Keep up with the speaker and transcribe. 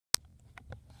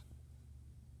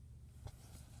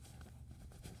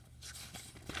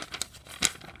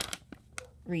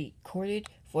recorded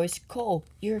voice. Cole,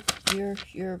 your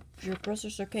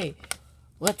browser's okay.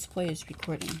 Let's play this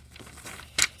recording.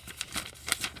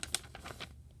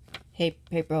 Hey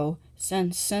bro,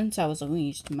 since I was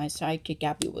unleashed, my sidekick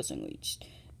Abby was unleashed.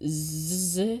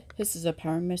 This is a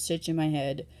power message in my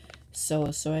head, so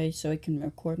I can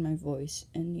record my voice.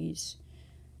 And these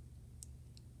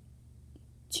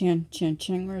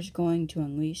Chandler is going to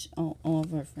unleash all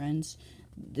of our friends.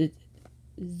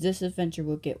 This adventure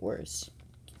will get worse.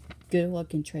 Good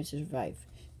luck and try to survive.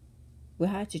 We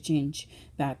had to change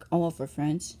back all of our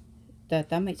friends.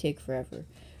 That might take forever.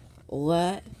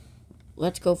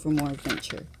 Let's go for more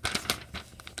adventure.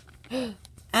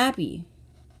 Abby,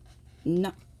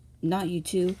 not you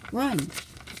two. Run.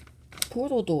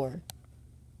 Portal door.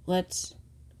 Let's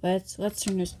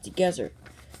turn this together.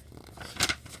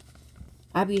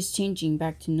 Abby is changing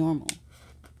back to normal.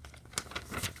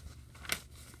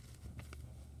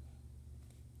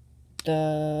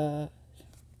 The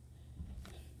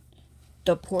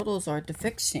portals are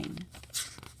fixing.